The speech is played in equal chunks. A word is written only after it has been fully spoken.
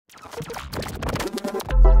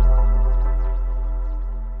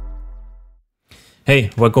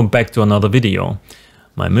Hey, welcome back to another video.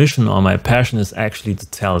 My mission or my passion is actually to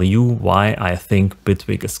tell you why I think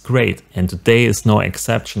Bitwig is great, and today is no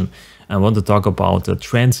exception. I want to talk about the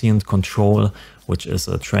Transient Control, which is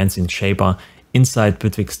a Transient Shaper inside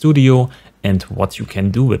Bitwig Studio and what you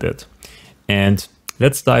can do with it. And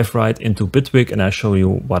let's dive right into Bitwig and I show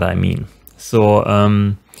you what I mean. So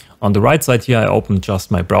on the right side here, I open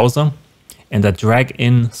just my browser and I drag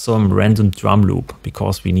in some random drum loop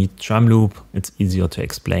because we need drum loop. It's easier to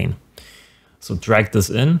explain. So drag this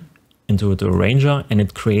into the arranger and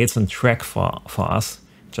it creates a track for us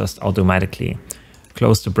just automatically.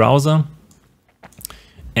 Close the browser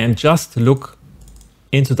and just look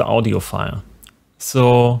into the audio file.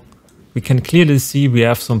 So we can clearly see we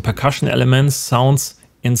have some percussion elements, sounds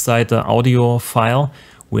inside the audio file.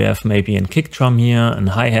 We have maybe a kick drum here, a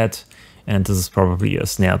hi-hat, and this is probably a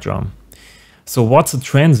snare drum. So what's a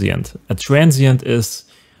transient? A transient is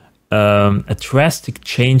a drastic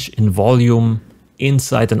change in volume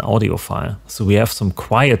inside an audio file. So we have some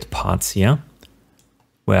quiet parts here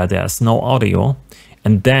where there's no audio,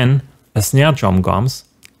 and then a snare drum comes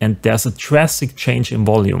and there's a drastic change in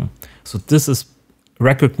volume. So this is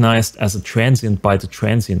recognized as a transient by the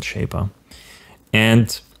Transient Shaper.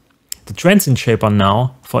 And the Transient Shaper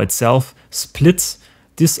now for itself splits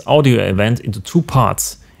this audio event into two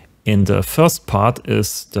parts. In the first part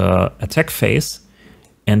is the attack phase,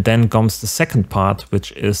 and then comes the second part,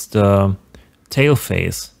 which is the tail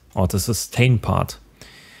phase or the sustain part.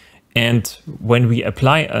 And when we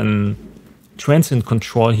apply a transient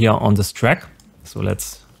control here on this track, so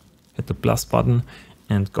let's hit the plus button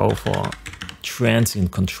and go for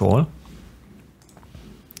transient control.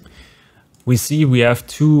 We see we have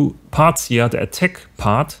two parts here, the attack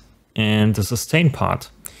part and the sustain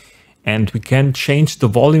part. And we can change the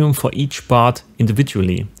volume for each part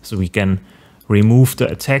individually. So we can remove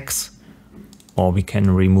the attacks or we can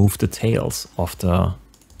remove the tails of the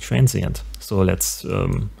transient. So let's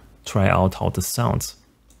try out how this sounds.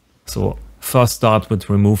 So first start with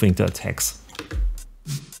removing the attacks.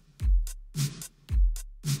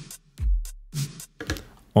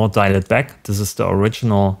 Or dial it back. This is the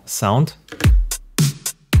original sound.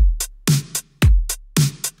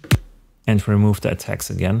 And remove the attacks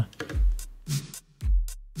again.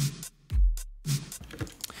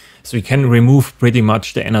 So you can remove pretty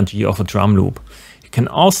much the energy of a drum loop. You can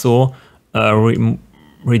also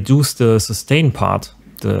reduce the sustain part,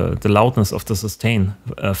 the loudness of the sustain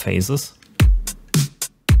phases.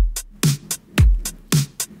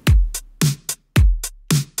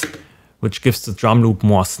 Which gives the drum loop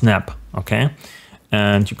more snap, okay?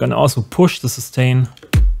 And you can also push the sustain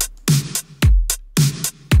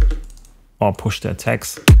or push the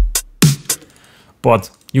attacks, but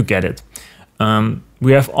you get it.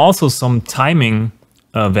 We have also some timing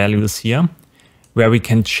values here where we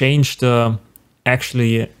can change the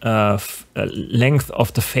length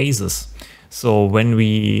of the phases. So when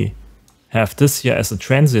we have this here as a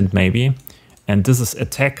transient maybe, and this is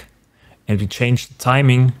attack, and we change the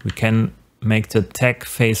timing, we can make the attack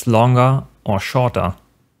phase longer or shorter.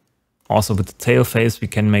 Also with the tail phase, we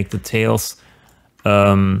can make the tails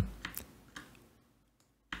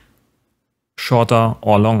shorter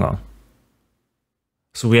or longer.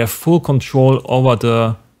 So we have full control over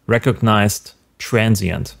the recognized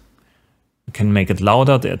transient. We can make it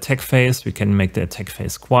louder, the attack phase, we can make the attack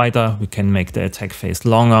phase quieter, we can make the attack phase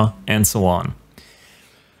longer, and so on.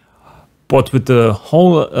 But with the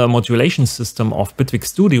whole modulation system of Bitwig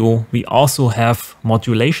Studio, we also have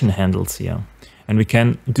modulation handles here. And we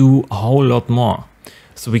can do a whole lot more.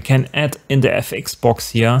 So we can add in the FX box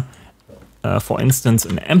here, for instance,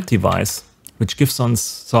 an amp device, which gives us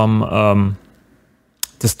some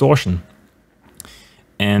distortion.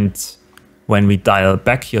 And when we dial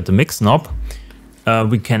back here the mix knob,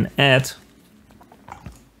 we can add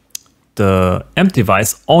the amp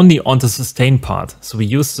device only on the sustain part. So we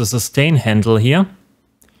use the sustain handle here,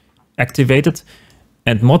 activate it,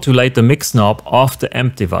 and modulate the mix knob of the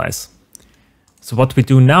amp device. So what we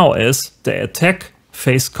do now is the attack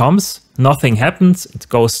phase comes, nothing happens, it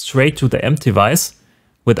goes straight to the amp device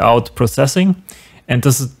without processing. And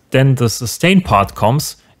this is then the sustain part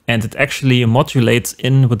comes and it actually modulates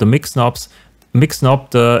in with the mix knob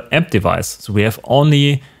the amp device. So we have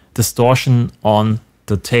only distortion on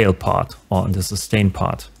the tail part or on the sustain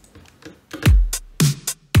part.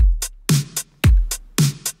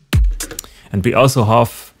 And we also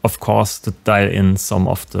have, of course, to dial in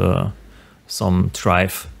some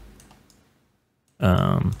drive.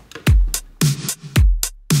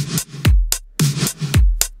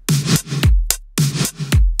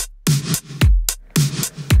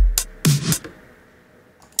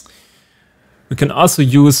 We can also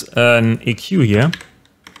use an EQ here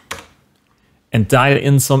and dial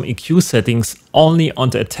in some EQ settings only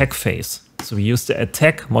on the attack phase. So we use the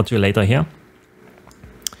attack modulator here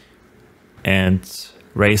and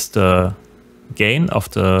raise the gain of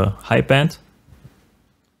the high band.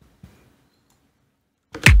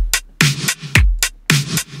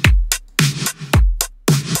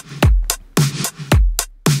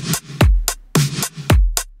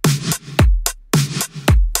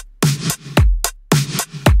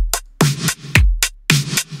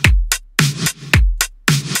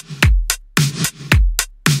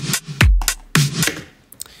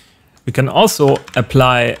 We can also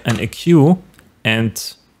apply an EQ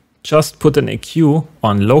and just put an EQ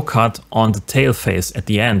on low cut on the tail phase at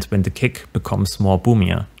the end when the kick becomes more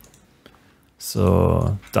boomier.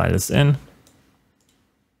 So dial this in.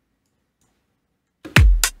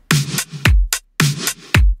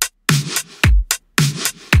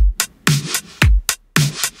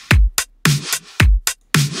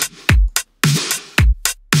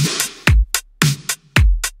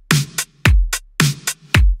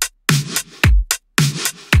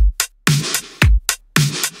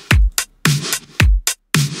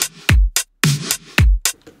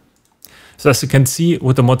 So as you can see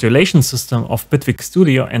with the modulation system of Bitwig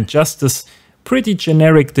Studio and just this pretty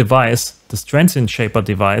generic device, this Transient Shaper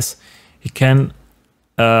device, you can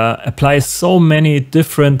apply so many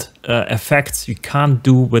different effects you can't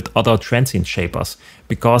do with other Transient Shapers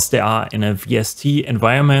because they are in a VST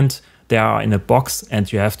environment, they are in a box,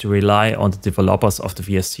 and you have to rely on the developers of the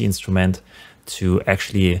VST instrument to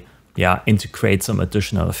actually integrate some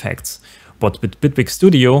additional effects. But with Bitwig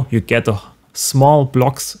Studio, you get a small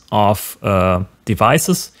blocks of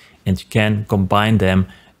devices and you can combine them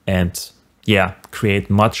and create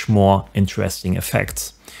much more interesting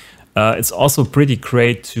effects. It's also pretty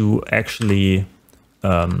great to actually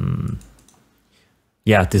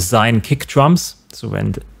design kick drums. So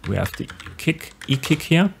when we have the e-kick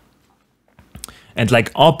here, and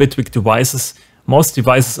like all Bitwig devices, most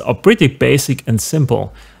devices are pretty basic and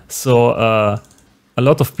simple. So a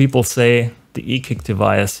lot of people say the e-kick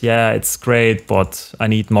device, yeah, it's great, but I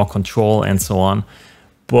need more control and so on.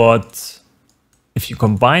 But if you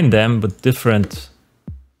combine them with different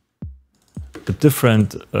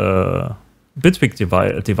Bitwig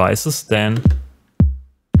devices, then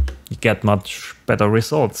you get much better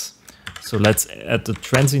results. So let's add the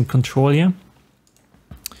Transient Control here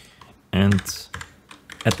and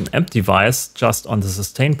add an amp device just on the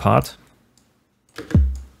sustain part.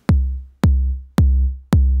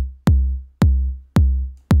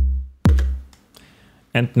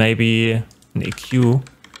 And maybe an EQ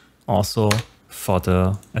also for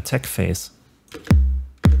the attack phase.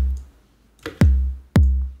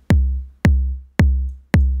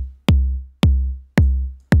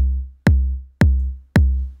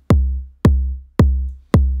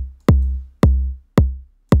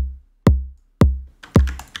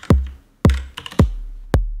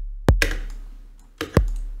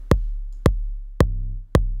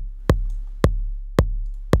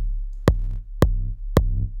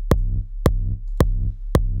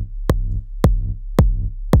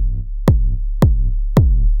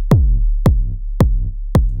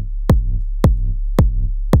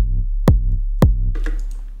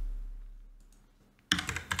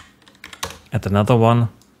 Add another one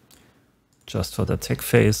just for the attack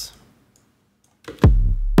phase.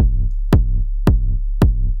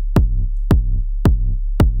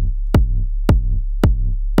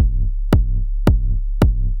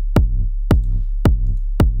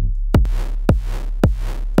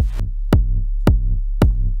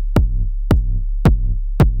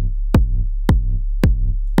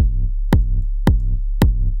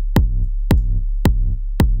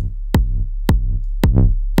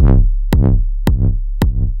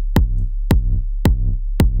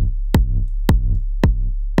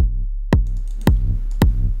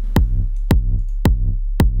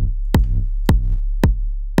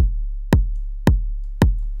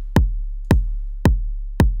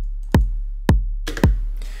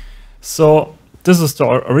 So this is the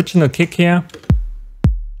original kick here.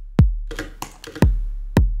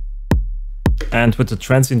 And with the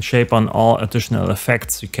Transient Shaper and all additional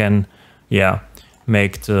effects, you can,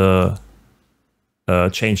 make the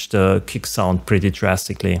change the kick sound pretty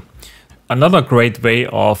drastically. Another great way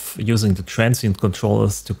of using the Transient Control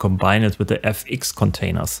is to combine it with the FX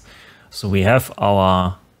containers. So we have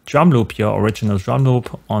our drum loop here, original drum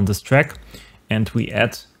loop on this track, and we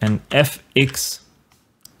add an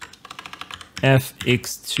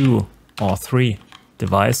FX2 or 3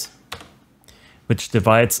 device, which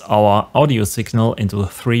divides our audio signal into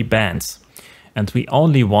 3 bands. and we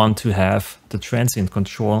only want to have the transient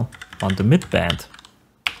control on the midband.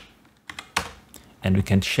 And we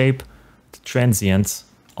can shape the transients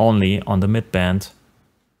only on the midband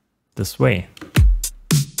this way.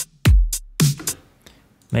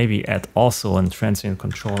 Maybe add also a transient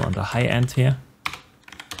control on the high end here.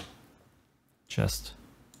 Just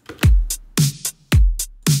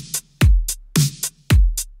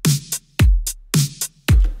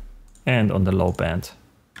and on the low band.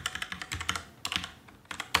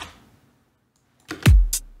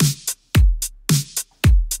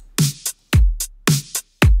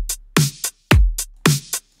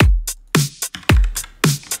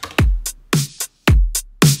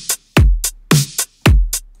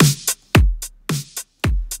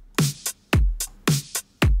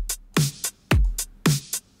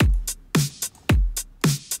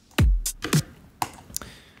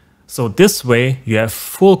 So this way you have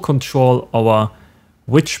full control over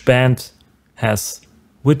which band has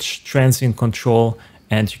which transient control,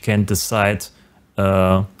 and you can decide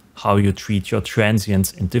how you treat your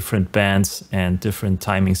transients in different bands and different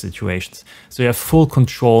timing situations. So you have full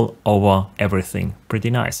control over everything. Pretty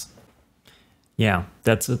nice. Yeah,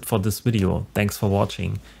 that's it for this video. Thanks for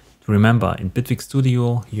watching. Remember, in Bitwig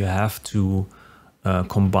Studio you have to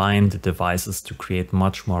combine the devices to create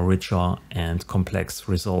much more richer and complex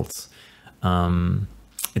results.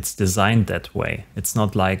 It's designed that way. It's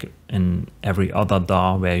not like in every other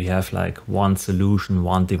DAW where you have like one solution,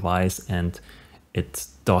 one device, and it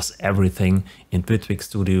does everything. In Bitwig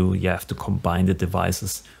Studio you have to combine the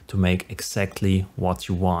devices to make exactly what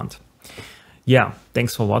you want. Yeah,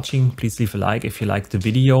 thanks for watching. Please leave a like if you liked the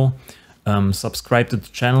video. Subscribe to the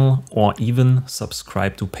channel, or even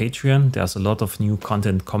subscribe to Patreon. There's a lot of new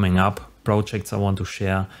content coming up, projects I want to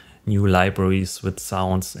share, new libraries with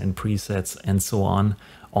sounds and presets and so on,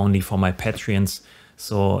 only for my Patreons.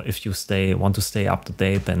 So if you want to stay up to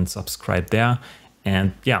date, then subscribe there.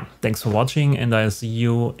 And yeah, thanks for watching, and I'll see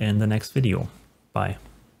you in the next video. Bye.